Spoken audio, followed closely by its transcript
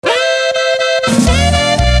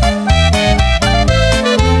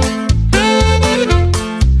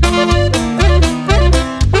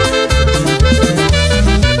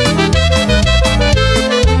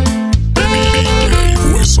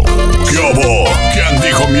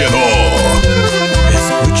miedo.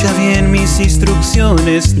 Escucha bien mis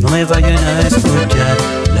instrucciones, no me vayan a escuchar.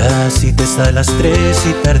 La cita es a las 3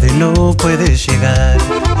 y tarde no puedes llegar.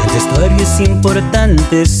 El vestuario es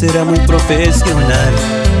importante, será muy profesional.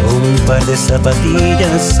 Un par de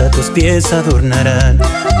zapatillas a tus pies adornarán.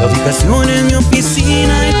 La ubicación es mi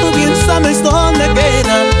oficina y tú bien sabes dónde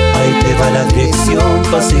queda. Ahí te va la dirección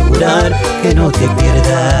para asegurar que no te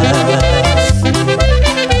pierdas.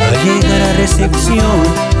 Al llegar a recepción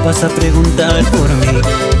vas a preguntar por mí.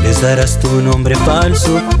 Les darás tu nombre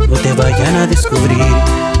falso, no te vayan a descubrir.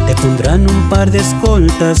 Te pondrán un par de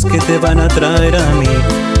escoltas que te van a traer a mí.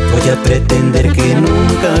 Voy a pretender que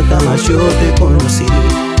nunca jamás yo te conocí.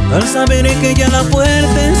 Al saber que ya la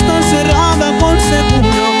puerta está cerrada con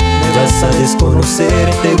seguro, me vas a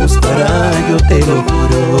desconocer, te gustará, yo te lo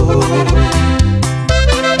juro.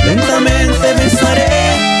 Lentamente besaré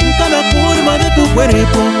en cada curva de tu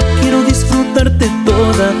cuerpo. Quiero disfrutarte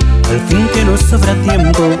toda, al fin que nos sobra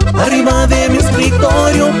tiempo. Arriba de mi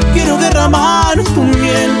escritorio quiero derramar tu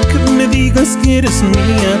miel. Que me digas que eres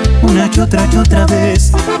mía una y otra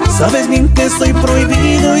vez. Sabes bien que soy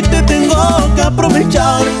prohibido y te tengo que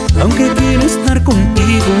aprovechar. Aunque quiero estar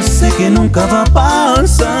contigo, sé que nunca va a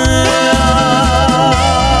pasar.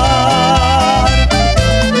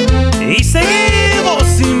 Y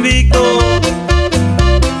seguimos invictos.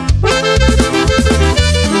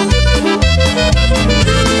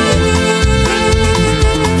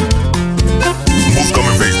 Búscame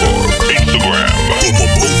en Facebook, Instagram como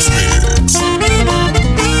Bonesmixx.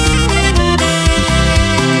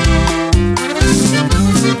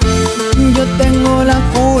 Yo tengo la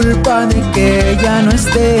culpa de que ella no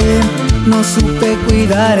esté. No supe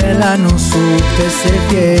cuidarla, no supe ser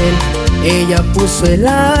fiel. Ella puso el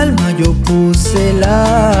alma, yo puse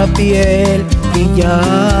la piel. Y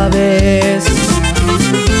ya ves,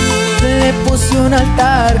 le puse un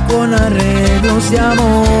altar con arreglos de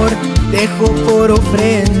amor. Dejó por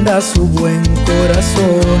ofrenda su buen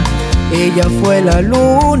corazón. Ella fue la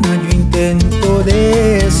luna, yo intento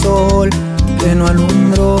de sol que no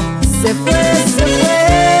alumbró. Se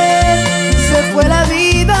fue la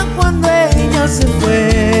vida cuando ella se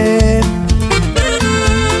fue.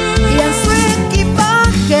 Y en su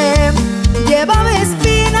equipaje llevaba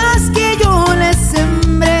espinas que yo le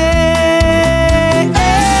sembré.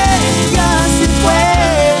 Ella se fue,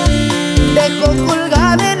 dejó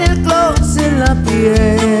colgada en el closet la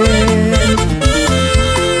piel.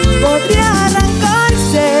 Podría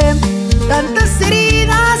arrancarse tantas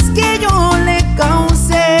heridas que yo le causé.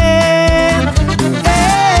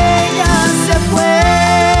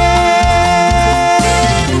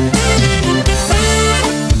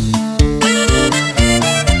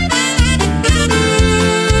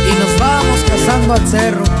 Al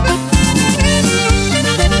cerro.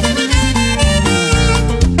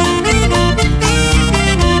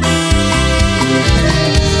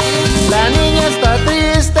 La niña está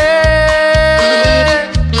triste.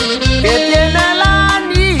 ¿Qué tiene la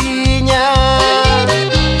niña?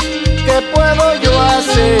 ¿Qué puedo yo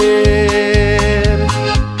hacer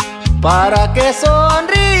para que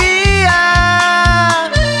sonría?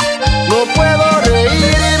 No puedo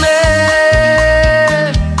reírme,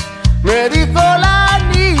 me dijo la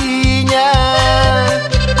niña.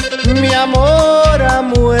 Mi amor ha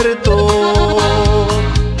muerto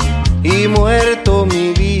y muerto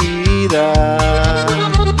mi vida.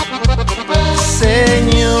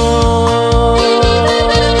 Señor,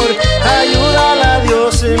 ayúdala,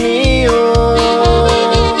 Dios mío,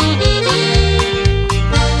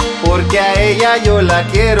 porque a ella yo la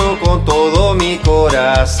quiero con todo mi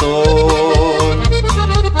corazón.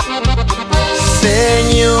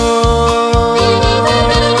 Señor,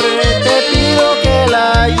 te pido que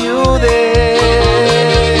la ayudes.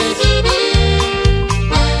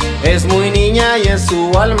 Es muy niña y en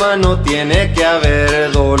su alma no tiene que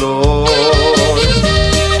haber dolor.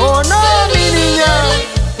 ¡Oh no, mi niña!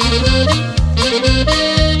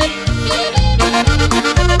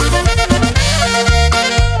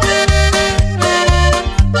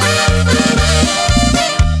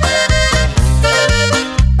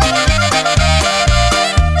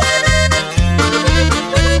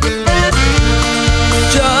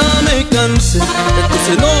 De tus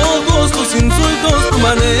enojos, tus insultos, tu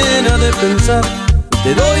manera de pensar.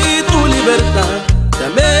 Te doy tu libertad. Te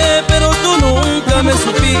amé, pero tú nunca me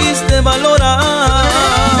supiste valorar.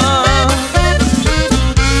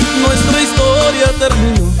 Nuestra historia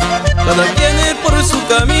terminó, cada quien por su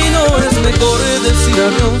camino. Es mejor decir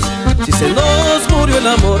adiós. Si se nos murió el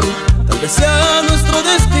amor, tal vez sea nuestro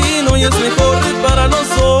destino y es mejor para los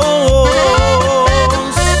dos.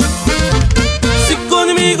 Si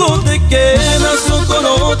conmigo tú te quedas o con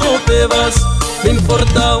otro te vas. Me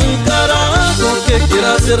importa un carajo que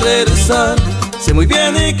quieras regresar. Sé muy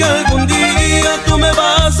bien que algún día tú me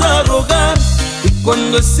vas a rogar, y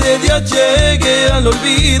cuando ese día llegue al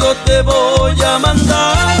olvido te voy a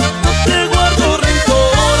mandar. No te guardo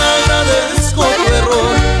rencor, agradezco tu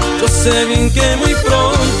error. Yo sé bien que muy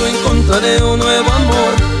pronto encontraré un nuevo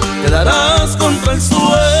amor. Quedarás contra el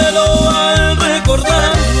suelo al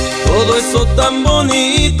recordar todo eso tan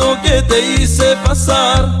bonito que te hice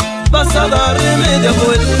pasar. Vas a dar media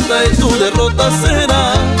vuelta y tu derrota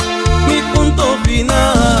será mi punto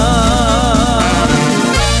final.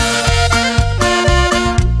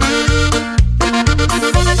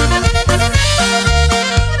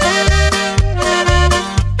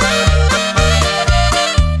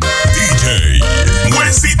 DJ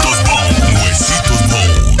Huesitos Bones.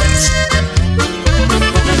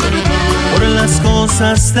 Por las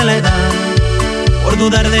cosas de la edad, por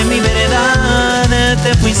dudar de mi veredad,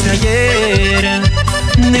 te fuiste ayer.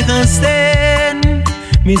 Dejaste en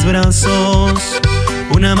mis brazos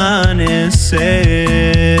un amanecer,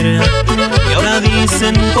 y ahora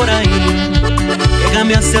dicen por ahí que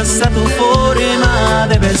cambiaste hasta tu forma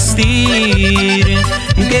de vestir,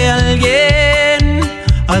 que alguien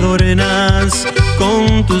adornas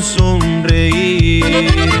con tu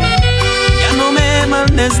sonreír. Ya no me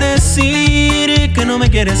mandes decir que no me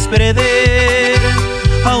quieres perder.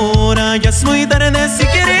 Ahora ya es muy tarde, si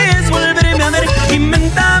quieres volverme a ver,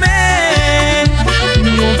 invéntame.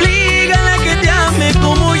 Oblígala a que te ame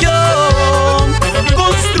como yo.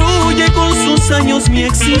 Construye con sus años mi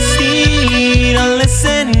existir. Hazle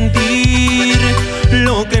sentir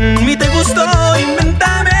lo que en mí te gustó,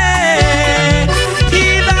 invéntame.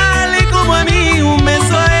 Y dale como a mí un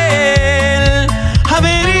beso a él, a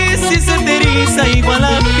ver y si se te eriza igual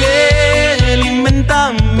la piel.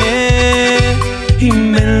 Invéntame,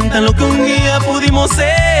 inventa lo que un día pudimos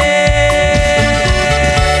ser.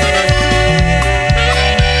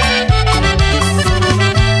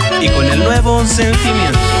 Y con el nuevo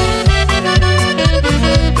sentimiento,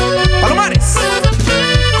 Palomares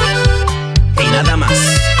y nada más.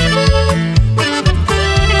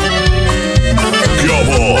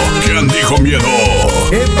 Globo, ¿quién dijo miedo?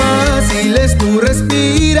 Qué fácil es tu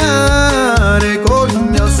respirar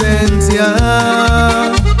con mi ausencia,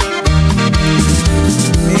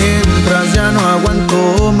 mientras ya no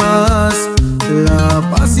aguanto más la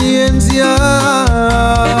paciencia.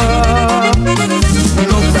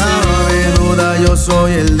 No cabe duda, yo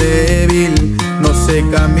soy el débil, no sé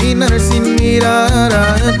caminar sin mirar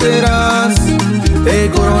atrás. Te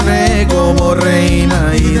coroné como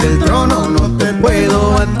reina y del trono no te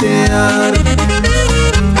puedo batear.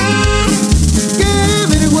 Qué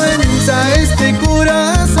vergüenza este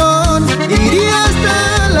corazón, iría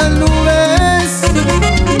hasta las nubes,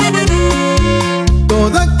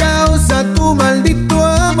 todo a causa tu maldito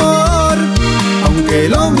amor. Aunque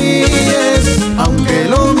lo míes, aunque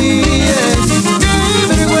lo míes.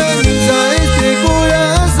 Qué vergüenza este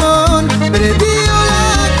corazón, perdió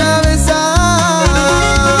la cabeza.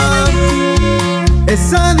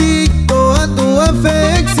 Es adicto a tu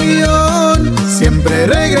afección, siempre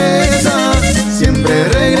regresa, siempre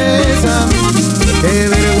regresa. Qué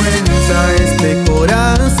vergüenza este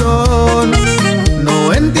corazón,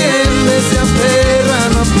 no entiende, se aferra,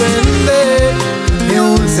 no aprende que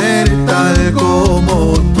un ser tal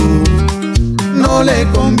como tú no le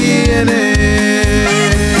conviene.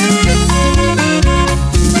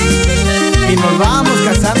 Y nos vamos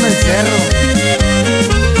cazando el cerro.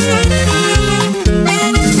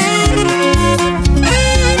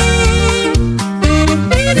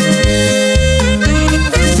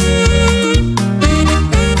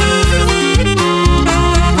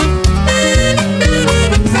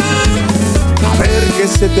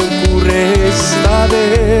 Se te ocurre esta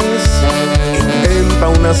vez, intenta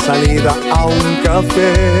una salida a un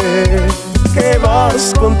café. Que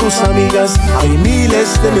vas con tus amigas, hay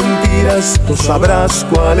miles de mentiras, tú sabrás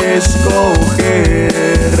cuál escoger.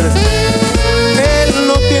 Él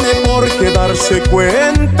no tiene por qué darse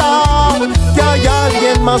cuenta que hay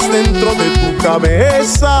alguien más dentro de tu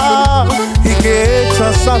cabeza, y que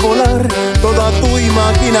echas a volar toda tu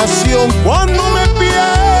imaginación cuando me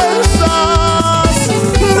piensas.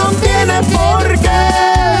 No tiene por qué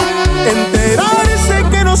enterarse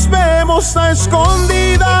que nos vemos a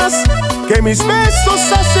escondidas, que mis besos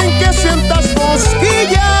hacen que sientas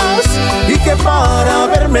cosquillas, y que para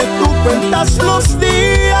verme tú cuentas los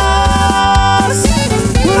días.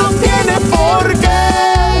 No tiene por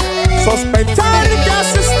qué sospechar que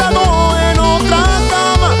has estado en otra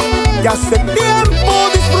cama, que hace tiempo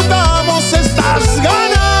disfrutamos estas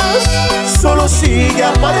ganas. Solo sigue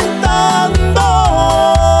aparentando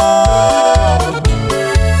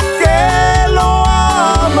que lo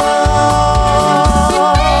amas.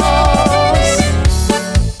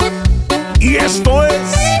 Y esto es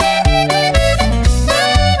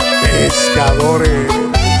Pescadores.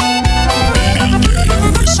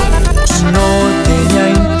 No tenía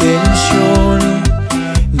intención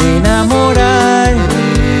de enamorarme,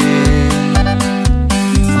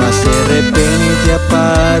 mas de repente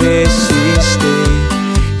apareciste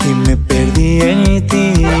y me perdí en ti.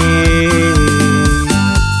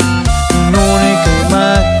 Nunca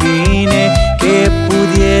imaginé que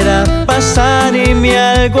pudiera pasarme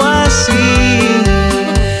algo así.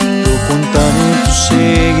 Tú con tantos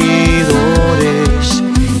seguidores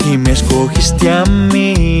y me escogiste a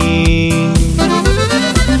mí.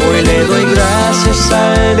 Hoy le doy gracias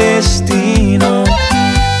al destino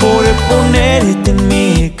por ponerte en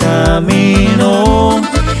mi camino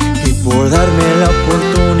y por darme la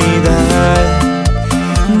oportunidad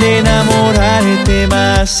de enamorarte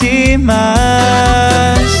más y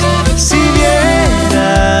más. Si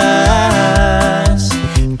vieras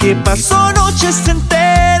que paso noches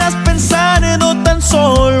enteras pensando tan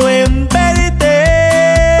solo en verte,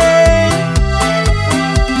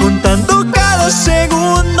 contando cada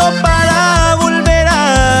segundo para volver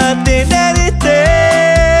a tenerte.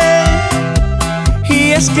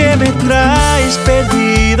 Y es que me traes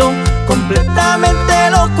perdido, completamente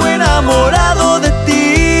loco, enamorado de ti.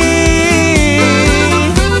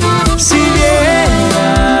 Si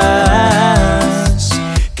vieras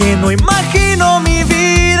que no imagino mi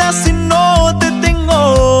vida si no te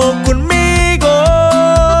tengo conmigo,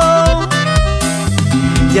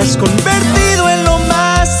 y has convertido en lo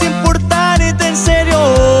más importante, en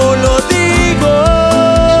serio lo digo.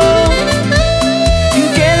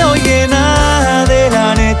 Quedo llena de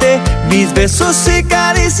la neta, mis besos y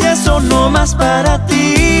caricias son nomás para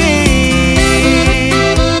ti.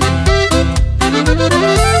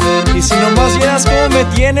 Y si nomás vieras cómo me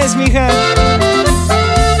tienes, mija,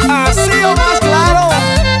 así o más claro,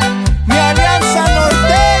 mi alianza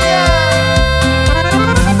norteña.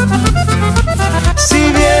 Si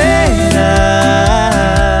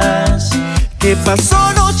vieras que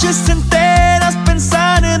paso noches enteras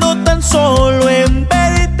pensando tan solo en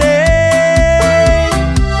verte,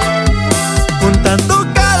 contando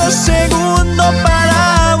cada segundo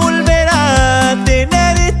para volver a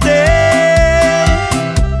tenerte.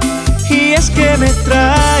 Y es que me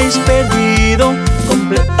traes perdido,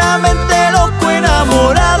 completamente loco,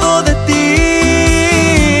 enamorado de ti.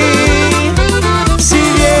 Si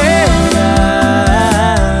vieras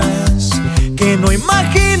que no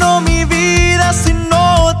imagino mi vida si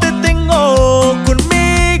no te tengo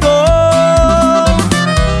conmigo,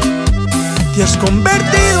 te has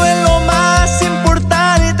convertido en lo más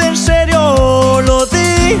importante, en serio lo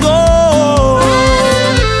digo.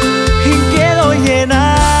 Y quedo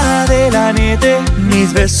llena de la neta,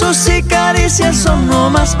 mis besos y caricias son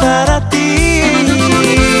nomás para ti.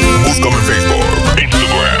 Búscame en Facebook,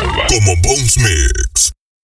 Instagram como Bonesmixx.